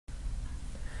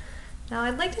Now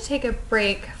I'd like to take a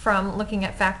break from looking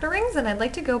at factor rings, and I'd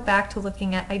like to go back to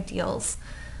looking at ideals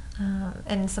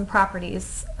and some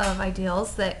properties of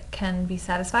ideals that can be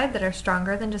satisfied that are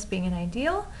stronger than just being an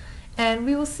ideal. And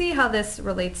we will see how this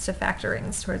relates to factor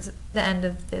rings towards the end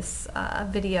of this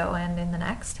video and in the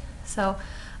next. So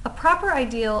a proper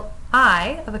ideal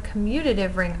I of a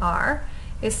commutative ring R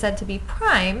is said to be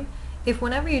prime if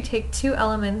whenever you take two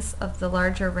elements of the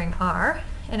larger ring R,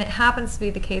 and it happens to be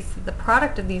the case that the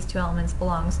product of these two elements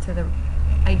belongs to the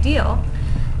ideal,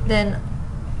 then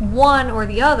one or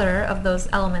the other of those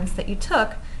elements that you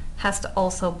took has to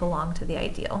also belong to the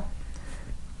ideal.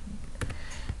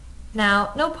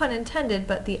 Now, no pun intended,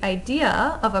 but the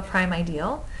idea of a prime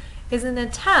ideal is an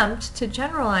attempt to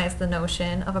generalize the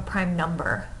notion of a prime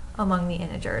number among the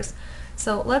integers.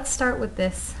 So let's start with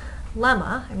this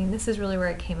lemma. I mean, this is really where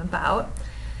it came about.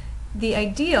 The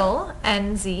ideal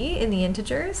nz in the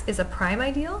integers is a prime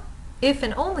ideal if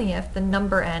and only if the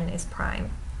number n is prime.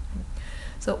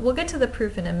 So we'll get to the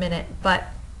proof in a minute, but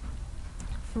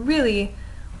really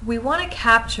we want to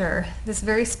capture this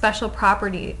very special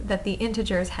property that the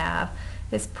integers have.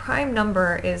 This prime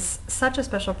number is such a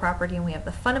special property, and we have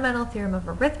the fundamental theorem of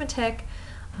arithmetic,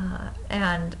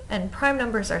 and prime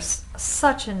numbers are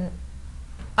such an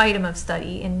item of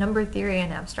study in number theory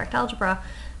and abstract algebra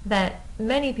that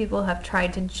many people have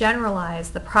tried to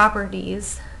generalize the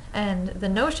properties and the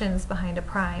notions behind a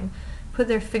prime, put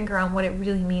their finger on what it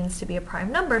really means to be a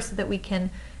prime number so that we can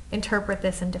interpret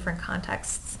this in different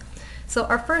contexts. So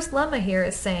our first lemma here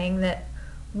is saying that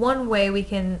one way we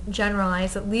can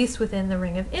generalize, at least within the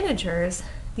ring of integers,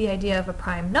 the idea of a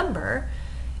prime number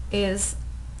is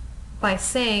by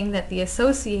saying that the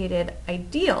associated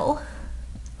ideal,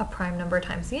 a prime number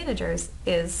times the integers,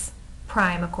 is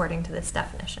prime according to this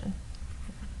definition.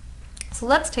 So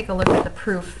let's take a look at the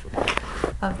proof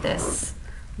of this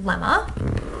lemma.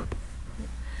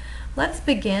 Let's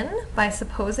begin by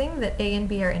supposing that a and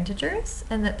b are integers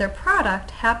and that their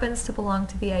product happens to belong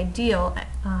to the ideal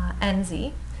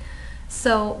nz.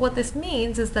 So what this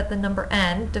means is that the number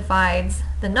n divides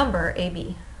the number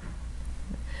ab.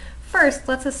 First,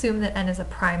 let's assume that n is a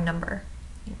prime number.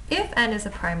 If n is a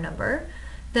prime number,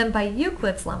 then by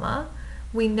Euclid's lemma,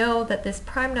 we know that this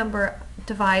prime number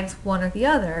divides one or the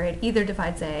other. It either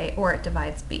divides a or it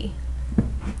divides b.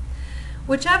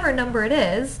 Whichever number it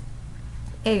is,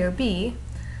 a or b,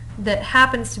 that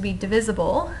happens to be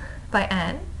divisible by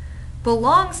n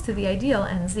belongs to the ideal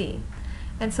nz.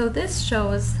 And so this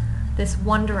shows this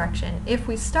one direction. If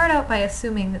we start out by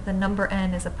assuming that the number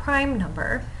n is a prime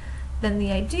number, then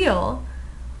the ideal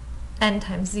n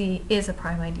times z is a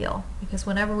prime ideal, because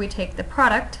whenever we take the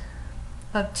product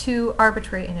of two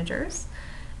arbitrary integers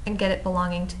and get it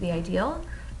belonging to the ideal,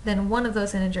 then one of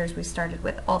those integers we started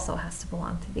with also has to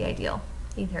belong to the ideal,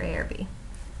 either a or b.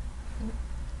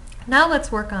 Now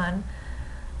let's work on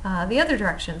the other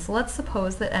direction. So let's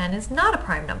suppose that n is not a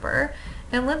prime number,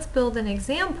 and let's build an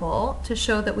example to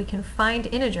show that we can find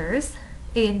integers,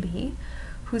 a and b,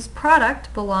 whose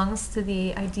product belongs to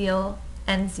the ideal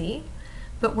nz,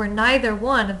 but where neither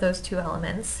one of those two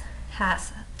elements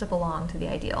has to belong to the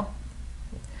ideal.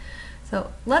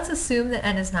 So let's assume that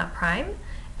n is not prime,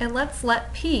 and let's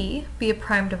let p be a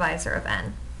prime divisor of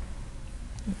n.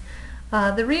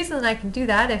 The reason that I can do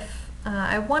that, if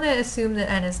I want to assume that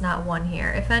n is not 1 here.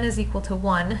 If n is equal to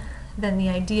 1, then the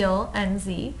ideal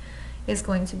nz is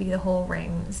going to be the whole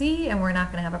ring z, and we're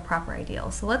not going to have a proper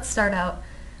ideal. So let's start out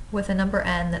with a number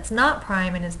n that's not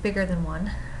prime and is bigger than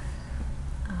 1.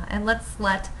 And let's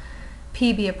let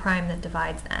p be a prime that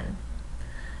divides n.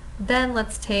 Then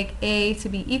let's take a to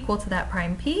be equal to that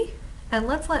prime p, and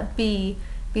let's let b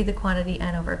be the quantity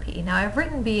n over p. Now I've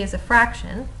written b as a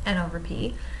fraction, n over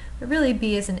p, but really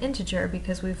b is an integer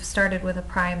because we've started with a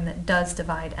prime that does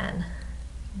divide n.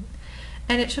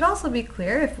 And it should also be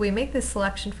clear, if we make this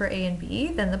selection for a and b,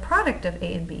 then the product of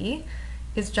a and b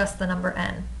is just the number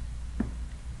n.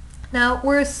 Now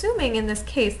we're assuming in this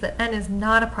case that n is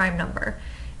not a prime number,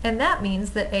 and that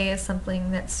means that a is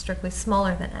something that's strictly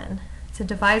smaller than n. It's a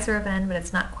divisor of n, but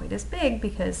it's not quite as big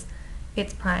because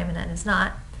it's prime and n is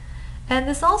not. And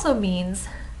this also means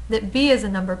that b is a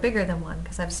number bigger than 1,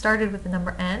 because I've started with the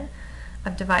number n,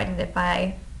 I've divided it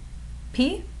by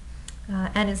p,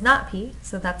 n is not p,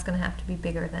 so that's going to have to be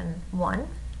bigger than 1.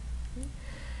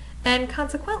 And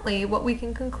consequently, what we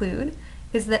can conclude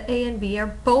is that a and b are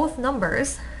both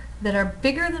numbers that are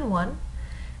bigger than 1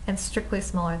 and strictly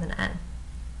smaller than n.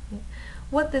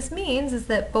 What this means is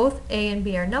that both a and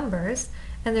b are numbers,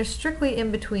 and they're strictly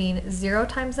in between 0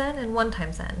 times n and 1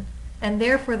 times n. And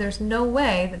therefore there's no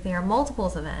way that they are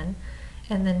multiples of n,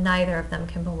 and then neither of them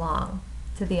can belong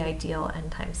to the ideal n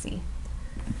times z.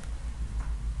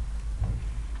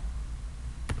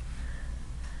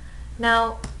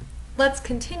 Now, let's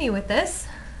continue with this.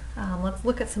 Let's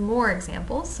look at some more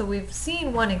examples. So we've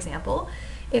seen one example.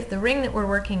 If the ring that we're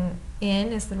working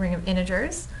in is the ring of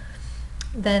integers,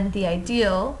 then the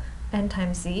ideal n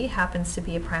times z happens to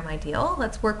be a prime ideal.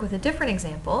 Let's work with a different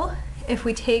example. If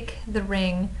we take the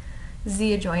ring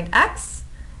z adjoint x,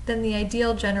 then the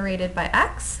ideal generated by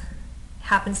x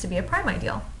happens to be a prime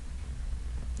ideal.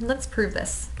 Let's prove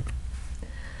this.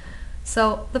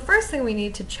 So the first thing we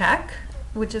need to check,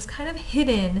 which is kind of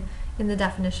hidden in the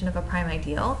definition of a prime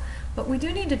ideal, but we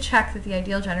do need to check that the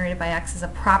ideal generated by x is a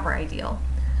proper ideal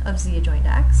of z adjoint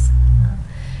x.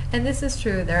 And this is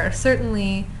true. There are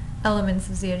certainly elements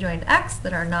of z adjoint x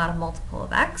that are not a multiple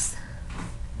of x,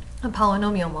 a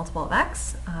polynomial multiple of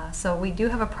x, so we do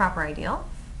have a proper ideal.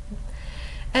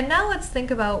 And now let's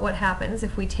think about what happens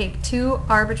if we take two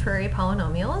arbitrary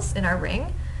polynomials in our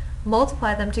ring,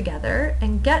 multiply them together,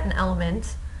 and get an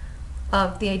element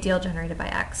of the ideal generated by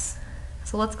x.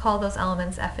 So let's call those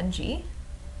elements f and g.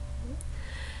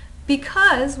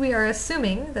 Because we are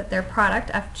assuming that their product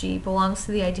fg belongs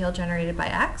to the ideal generated by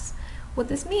x, what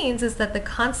this means is that the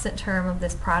constant term of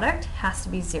this product has to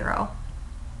be 0.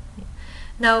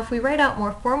 Now if we write out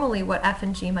more formally what f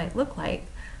and g might look like,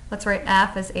 let's write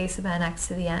f as a sub n x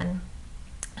to the n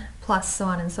plus so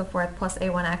on and so forth plus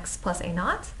a1x plus a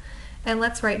naught. And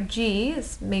let's write g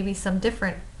as maybe some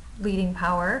different leading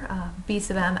power, b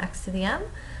sub m x to the m.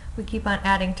 We keep on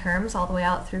adding terms all the way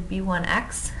out through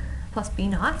b1x plus b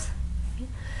naught.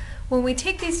 When we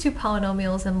take these two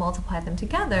polynomials and multiply them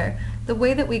together, the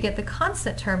way that we get the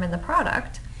constant term in the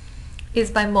product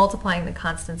is by multiplying the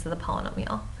constants of the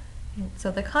polynomial.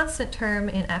 So the constant term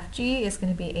in fg is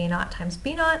going to be a naught times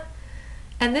b naught,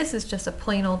 and this is just a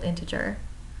plain old integer.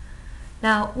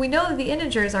 Now, we know that the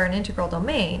integers are an integral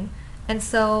domain, and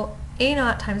so a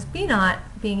naught times b naught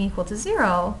being equal to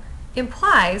 0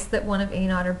 implies that one of a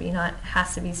naught or b naught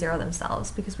has to be 0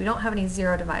 themselves, because we don't have any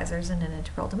 0 divisors in an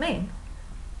integral domain.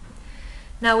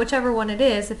 Now, whichever one it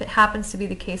is, if it happens to be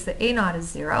the case that a naught is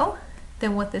 0,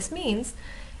 then what this means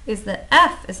is that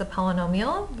f is a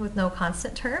polynomial with no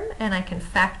constant term, and I can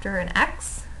factor an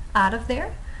x out of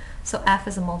there. So f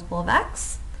is a multiple of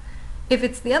x. If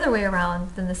it's the other way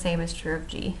around, then the same is true of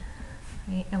g.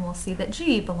 Right? And we'll see that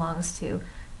g belongs to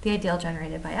the ideal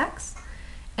generated by x.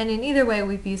 And in either way,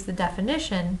 we've used the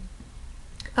definition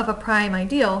of a prime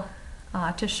ideal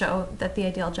to show that the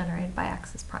ideal generated by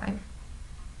x is prime.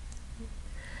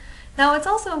 Now, it's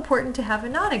also important to have a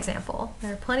non-example.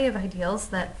 There are plenty of ideals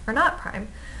that are not prime.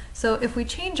 So if we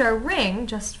change our ring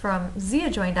just from z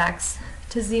adjoint x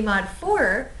to z mod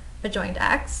 4 adjoint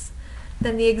x,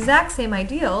 then the exact same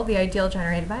ideal, the ideal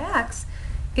generated by x,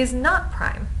 is not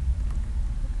prime.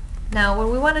 Now, when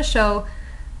we want to show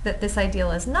that this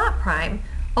ideal is not prime,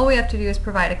 all we have to do is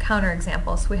provide a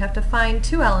counterexample. So we have to find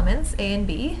two elements, a and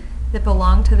b, that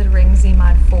belong to the ring z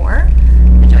mod 4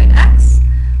 adjoint x,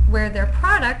 where their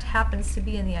product happens to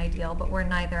be in the ideal, but where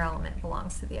neither element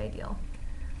belongs to the ideal.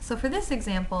 So for this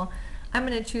example, I'm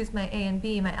going to choose my a and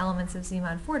b, my elements of z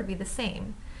mod 4, to be the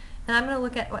same. And I'm going to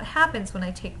look at what happens when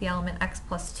I take the element x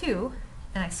plus 2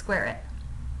 and I square it.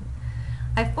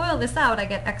 I FOIL this out, I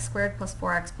get x squared plus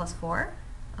 4x plus 4.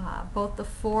 Both the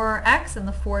 4x and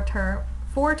the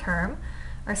 4 term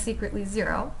are secretly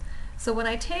 0. So when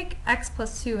I take x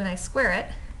plus 2 and I square it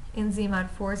in z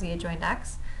mod 4 z adjoint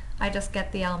x, I just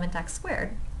get the element x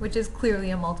squared, which is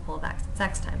clearly a multiple of x. It's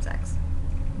x times x.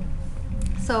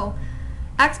 So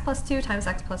x plus 2 times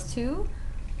x plus 2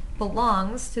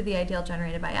 belongs to the ideal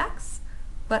generated by x,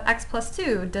 but x plus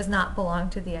 2 does not belong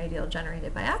to the ideal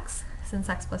generated by x, since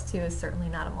x plus 2 is certainly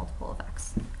not a multiple of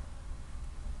x.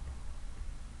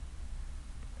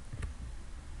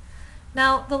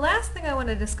 Now, the last thing I want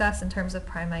to discuss in terms of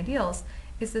prime ideals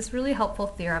is this really helpful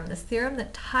theorem, this theorem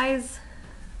that ties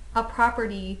a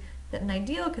property that an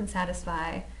ideal can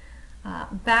satisfy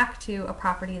back to a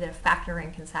property that a factor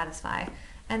ring can satisfy.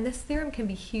 And this theorem can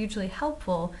be hugely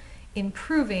helpful in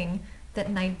proving that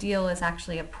an ideal is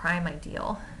actually a prime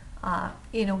ideal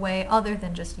in a way other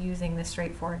than just using the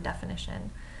straightforward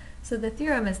definition. So the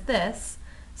theorem is this: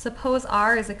 suppose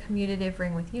R is a commutative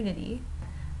ring with unity,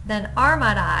 then R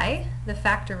mod I, the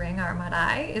factor ring R mod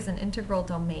I, is an integral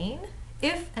domain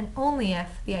if and only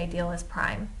if the ideal is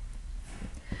prime.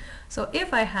 So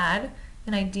if I had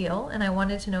an ideal and I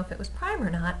wanted to know if it was prime or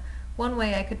not, one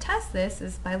way I could test this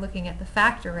is by looking at the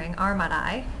factor ring R mod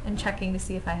I and checking to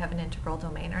see if I have an integral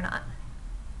domain or not.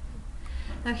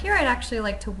 Now here I'd actually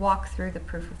like to walk through the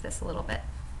proof of this a little bit.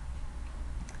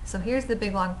 So here's the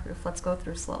big long proof. Let's go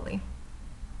through slowly.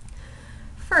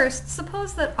 First,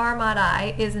 suppose that R mod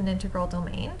I is an integral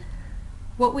domain.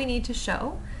 What we need to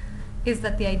show is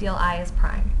that the ideal I is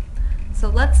prime. So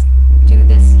let's do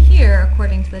this here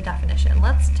according to the definition.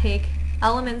 Let's take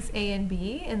elements A and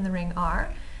B in the ring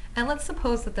R, and let's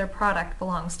suppose that their product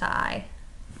belongs to I.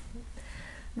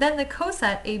 Then the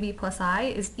coset AB plus I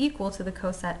is equal to the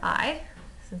coset I,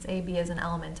 since AB is an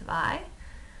element of I.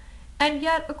 And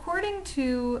yet, according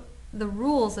to the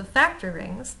rules of factor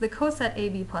rings, the coset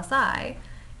AB plus I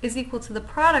is equal to the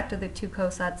product of the two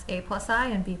cosets A plus I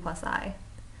and B plus I.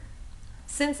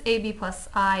 Since AB plus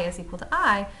I is equal to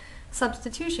I,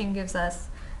 substitution gives us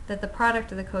that the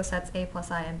product of the cosets A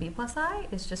plus I and B plus I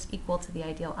is just equal to the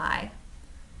ideal I.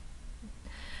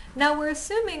 Now we're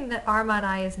assuming that R mod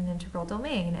I is an integral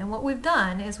domain, and what we've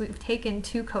done is we've taken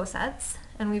two cosets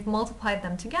and we've multiplied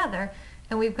them together,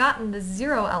 and we've gotten the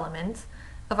zero element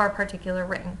of our particular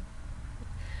ring.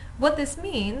 What this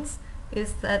means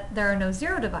is that there are no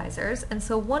zero divisors, and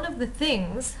so one of the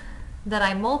things that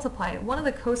I multiplied, one of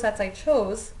the cosets I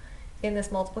chose in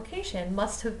this multiplication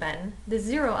must have been the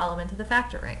zero element of the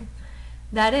factor ring.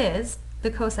 That is,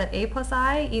 the coset A plus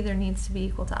I either needs to be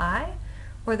equal to I,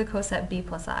 or the coset B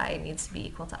plus I needs to be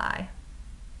equal to I.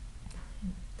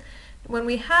 When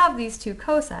we have these two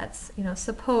cosets,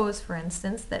 suppose, for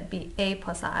instance, that A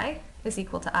plus I is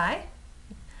equal to I.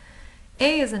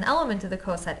 A is an element of the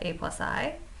coset A plus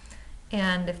I,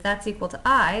 and if that's equal to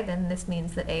I, then this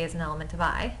means that A is an element of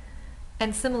I.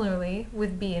 And similarly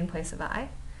with B in place of I.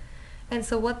 And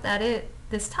so what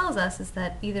this tells us is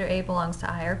that either A belongs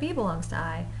to I or B belongs to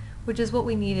I, which is what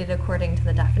we needed according to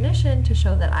the definition to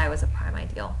show that I was a prime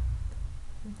ideal.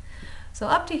 So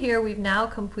up to here, we've now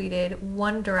completed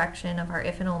one direction of our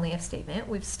if and only if statement.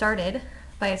 We've started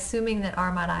by assuming that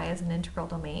R mod I is an integral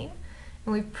domain,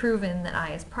 and we've proven that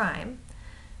I is prime.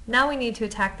 Now we need to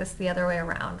attack this the other way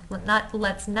around.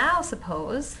 Let's now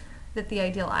suppose that the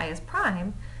ideal I is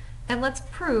prime, and let's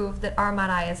prove that R mod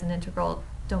I is an integral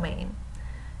domain.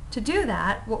 To do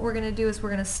that, what we're going to do is we're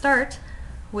going to start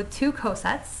with two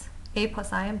cosets, A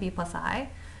plus I and B plus I.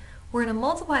 We're going to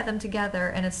multiply them together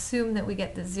and assume that we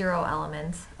get the zero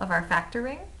element of our factor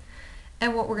ring.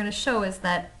 And what we're going to show is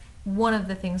that one of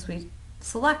the things we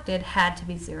selected had to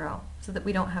be zero, so that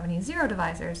we don't have any zero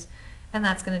divisors, and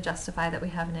that's going to justify that we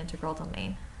have an integral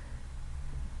domain.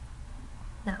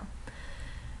 Now,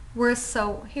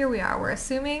 here we are. We're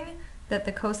assuming that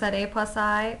the coset A plus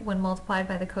I, when multiplied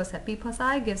by the coset B plus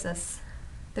I, gives us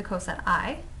the coset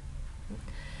I.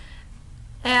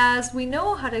 As we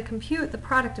know how to compute the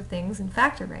product of things in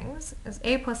factor rings, as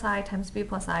A plus I times B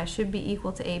plus I should be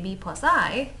equal to AB plus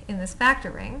I in this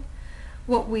factor ring,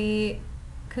 what we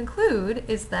conclude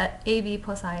is that AB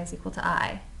plus I is equal to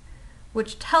I,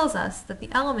 which tells us that the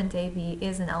element AB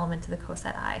is an element to the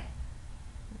coset I.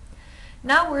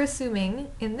 Now we're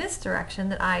assuming in this direction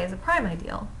that I is a prime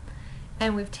ideal,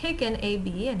 and we've taken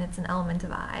AB and it's an element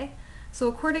of I, so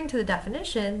according to the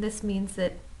definition, this means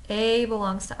that A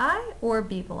belongs to I or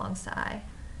B belongs to I.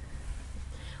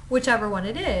 Whichever one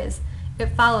it is, it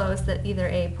follows that either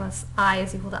A plus I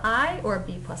is equal to I or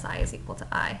B plus I is equal to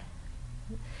I.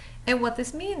 And what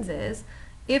this means is,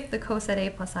 if the coset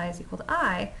A plus I is equal to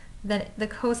I, then the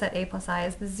coset A plus I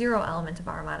is the zero element of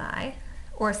R mod I,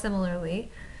 or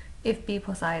similarly, if B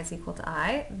plus I is equal to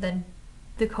I, then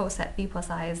the coset B plus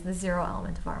I is the zero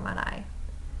element of R mod I.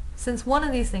 Since one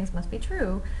of these things must be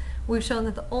true, we've shown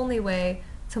that the only way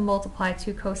to multiply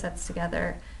two cosets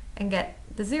together and get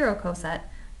the zero coset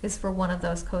is for one of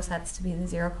those cosets to be the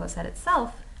zero coset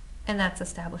itself, and that's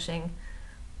establishing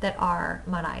that R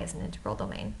mod I is an integral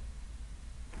domain.